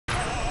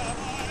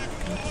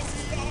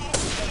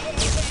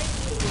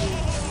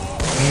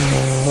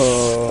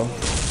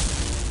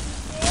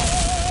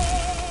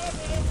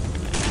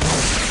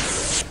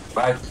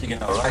right, signal,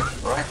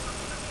 right.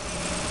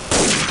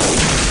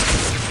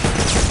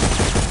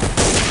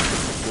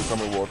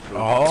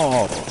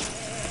 Oh.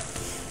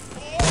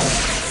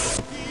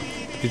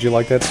 Did you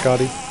like that,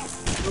 Scotty?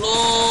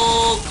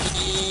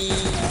 Loki.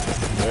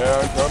 Yeah,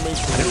 I'm coming.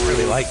 I didn't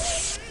really like.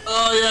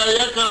 Oh yeah,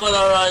 you're coming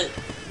all right.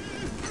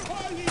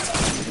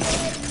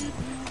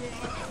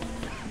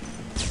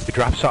 You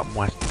dropped something,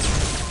 West.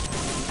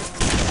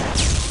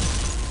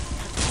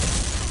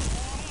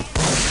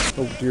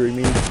 Oh, dearie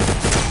me.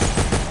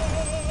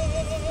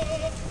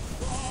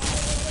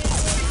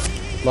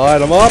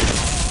 Light 'em up!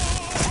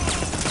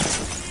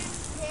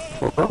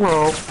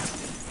 Hello.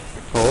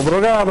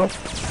 Obrigado.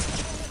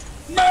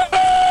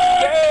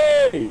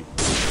 Hey!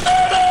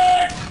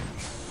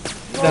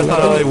 That's not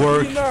how they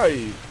work.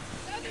 Nice.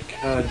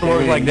 It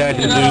works like that,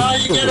 You know how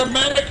you get a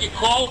medic? You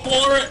call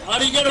for it? How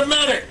do you get a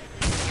medic?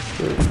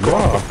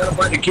 Wow. Gotta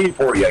find the key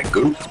for you,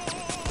 goof.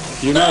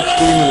 You're not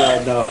screaming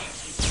loud enough.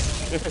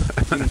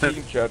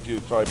 Team chat, you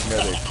type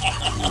medic.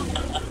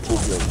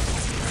 Google.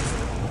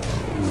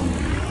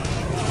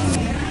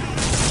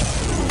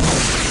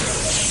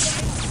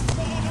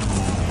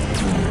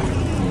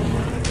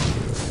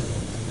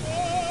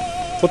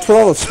 What's with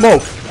all the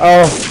smoke?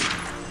 Oh,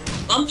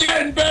 I'm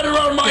getting better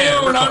on my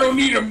own. I don't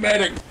need a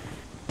medic.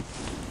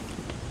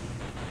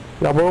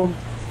 Yeah, boom.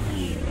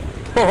 He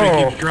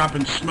keeps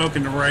dropping smoke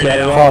in the right Yeah,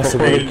 alley.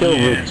 possibly.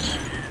 Yes.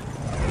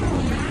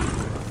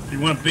 If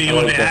you want to be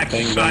on the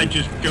Axis side,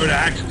 just go to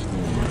Axis.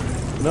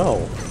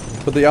 no.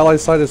 But the Allied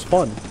side is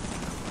fun.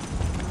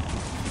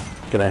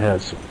 Gonna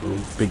have some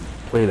big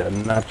plate of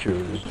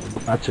nachos,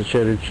 lots of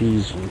cheddar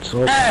cheese and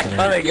sauce.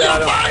 Finally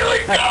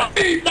got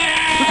me,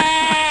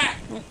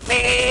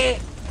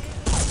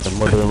 The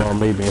mother-in-law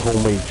made me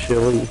homemade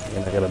chili,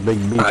 and I got a big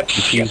beef and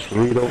cheese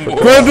burrito.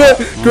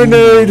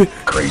 Grenade!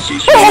 Crazy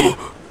speed.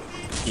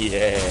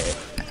 Yeah.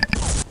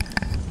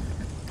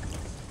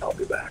 I'll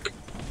be back.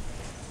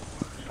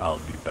 I'll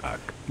be back.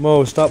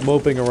 Mo, stop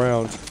moping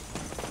around.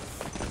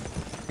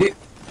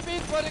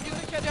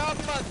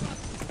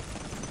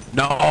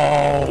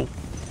 No.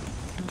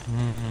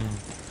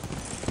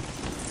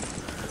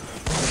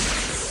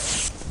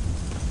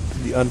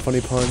 The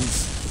unfunny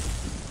puns.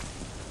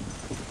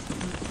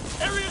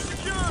 Area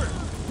secured.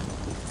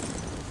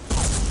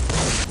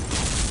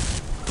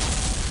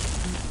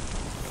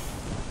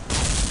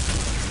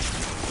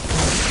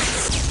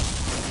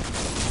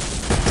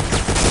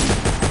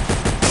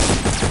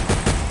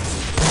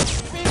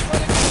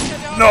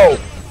 No!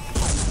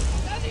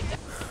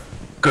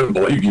 Couldn't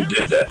believe you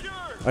did that.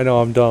 I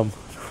know, I'm dumb.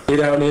 Need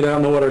out in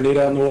the water, need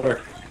out in the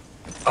water.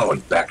 Oh,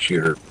 and back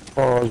shooter.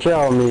 Oh,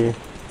 tell me.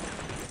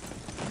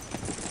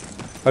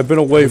 I've been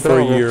away for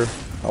a year.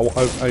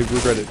 I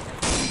regret it.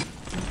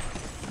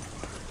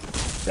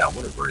 Now,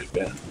 whatever he's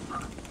been.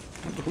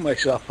 Blew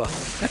myself up.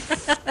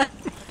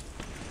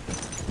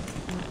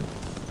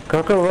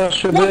 Coco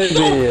Russia, What's so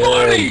baby.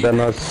 funny? Then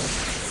us.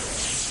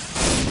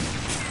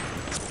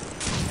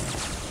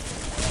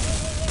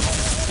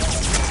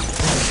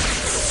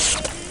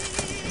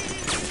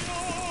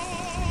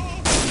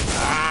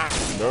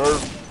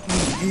 Nerf.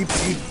 Eep,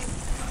 eep.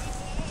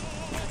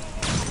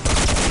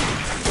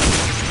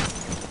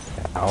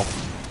 Ow.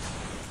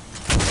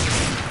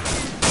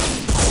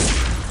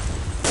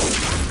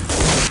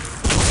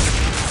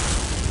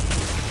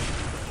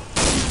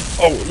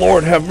 Oh,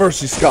 Lord, have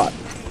mercy, Scott.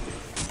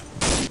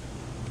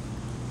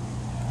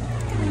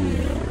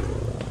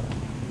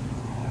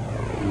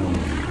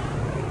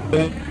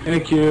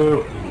 Thank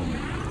you.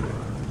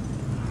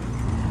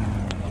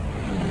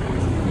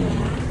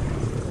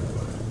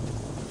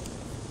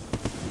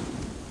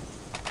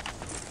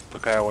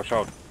 Okay, watch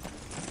out.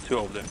 Two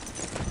of them.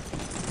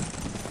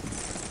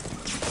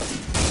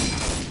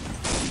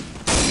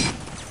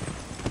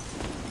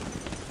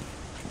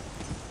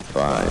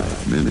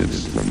 Five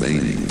minutes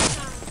remaining.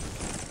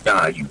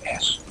 Ah, you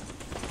ass.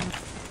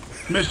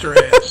 Mr.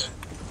 Ass.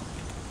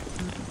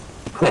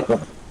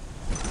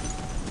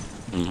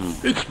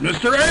 It's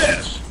Mr.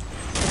 Ass.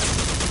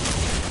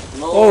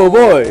 Oh,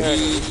 boy.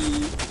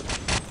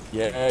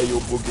 Yeah, you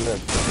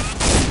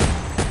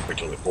boogie. Wait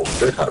till they pull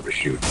the dick out of his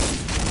chute.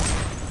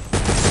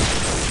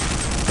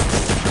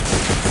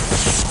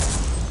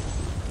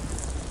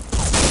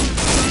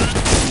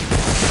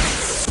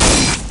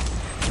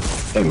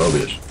 Hey,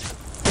 Mobius.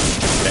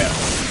 Yeah.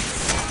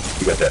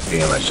 You got that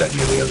PM I sent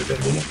you the other day,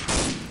 didn't you?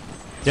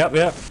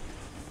 Yep.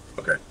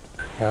 Okay.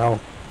 Ow.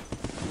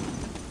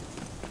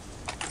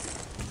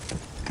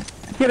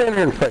 Get in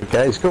there and fight,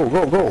 guys. Go.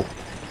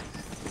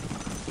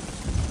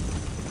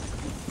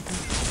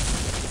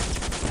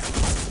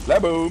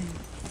 Laboom.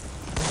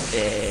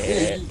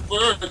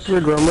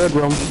 Red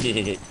rum.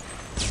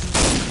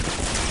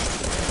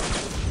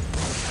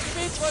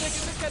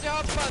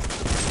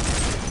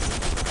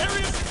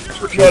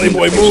 Johnny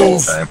boy,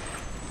 move.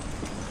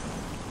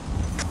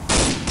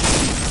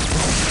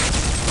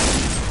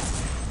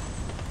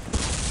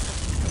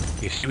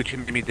 You see what you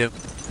made me do?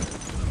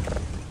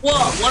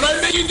 What? What'd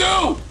I make you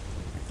do?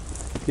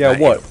 Yeah,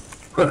 what?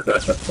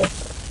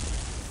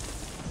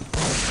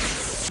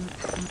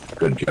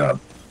 Good job.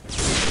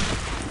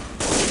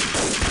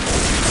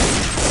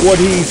 What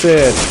he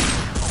said.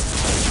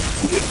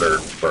 You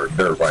just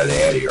verify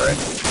the Addy, right?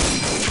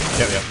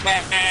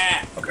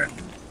 Yeah. Okay.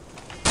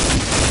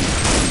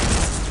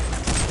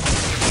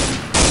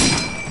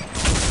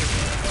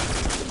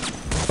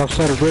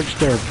 Outside of bridge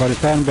there, by the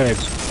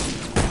sandbags.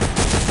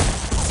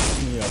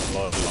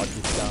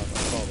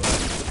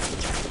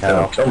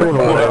 Ow. Tell me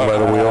about it. By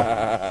the wheel.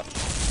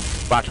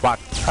 Watch.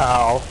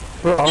 Ow.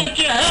 Get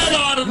your head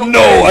out of the No,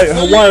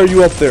 way! why are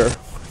you up there?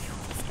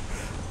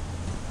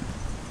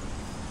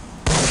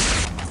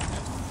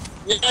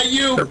 Yeah,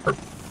 you!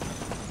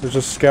 There's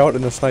a scout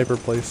and a sniper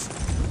place.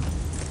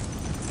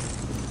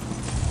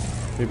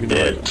 Maybe not.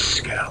 Dead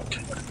scout.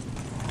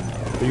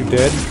 Are you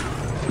dead?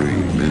 3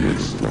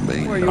 minutes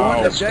remaining. Were you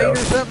on the date or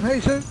something,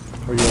 Hayzeus?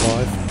 Are you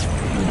alive?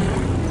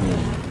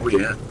 Oh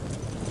yeah.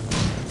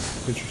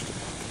 Interesting.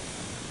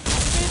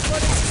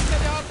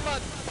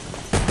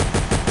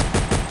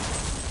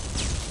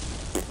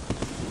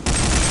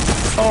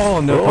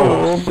 Oh no!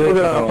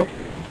 Oh,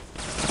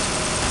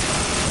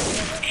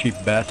 Cheap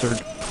bastard.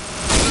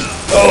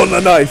 Oh,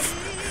 the knife!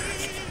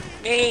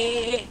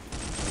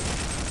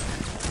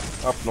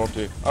 Up,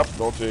 naughty. Up,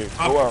 naughty.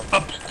 Go Up, up.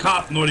 up,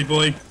 top, naughty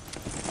boy.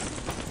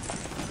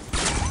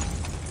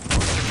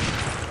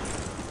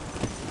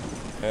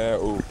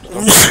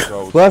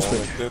 Bless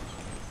me. It.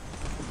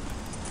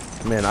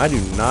 Man, I do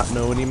not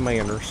know any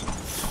manners.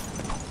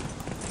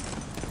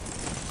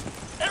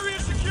 Area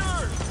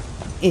secured!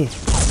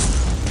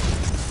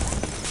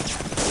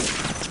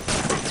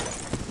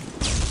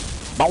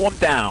 Mow him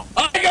down.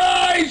 Hi,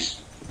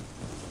 guys!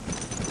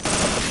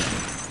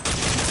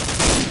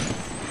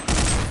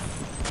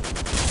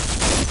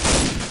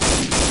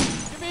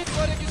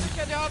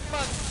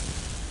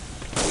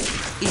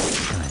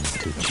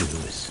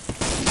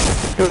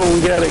 Go,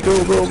 we got it. Go.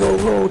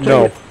 Take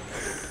No. it.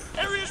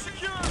 Area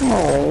secured!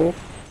 Oh.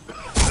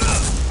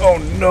 Oh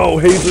no,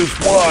 Hayzeus,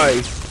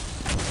 why?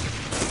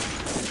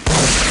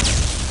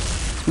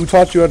 Who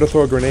taught you how to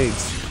throw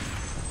grenades?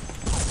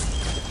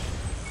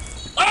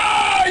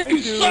 Ah,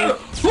 you son of...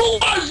 Who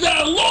was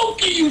that?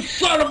 Loki, you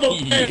son of a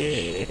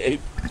bitch!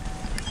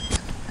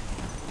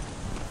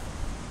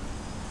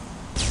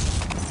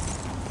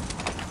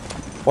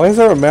 Why is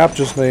there a map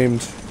just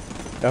named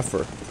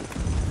Effer?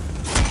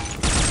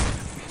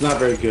 Not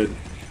very good.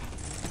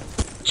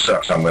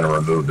 Sucks, I'm gonna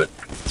remove it.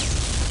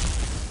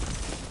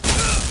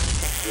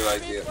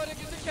 Good idea.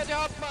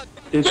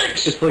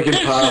 It's like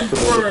impossible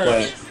to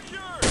play.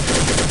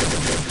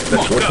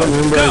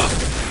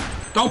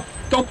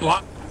 Don't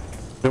block.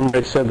 Remember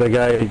I said the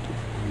guy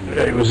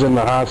he was in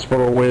the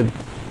hospital with,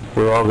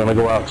 we were all gonna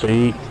go out to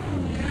eat.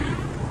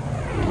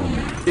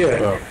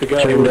 Yeah, the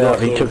guy Turned who out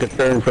he also- took a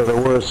turn for the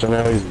worse, and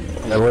now he's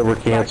got liver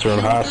cancer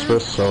and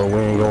hospice, so we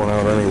ain't going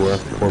out anywhere.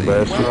 Poor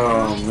bastard.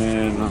 Oh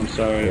man, I'm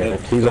sorry. Yeah,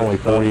 That's- he's only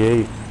that's tough.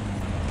 48.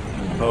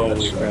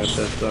 Holy crap, that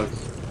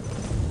sucks.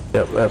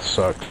 Yep, that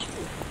sucks.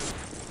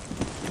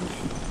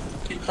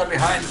 Keep from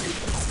behind you.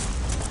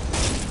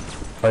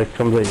 Life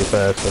comes at you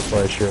fast, that's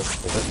why I share.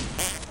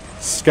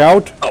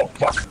 Scout? Oh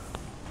fuck.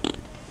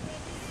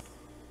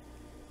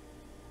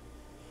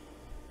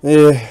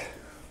 Eh.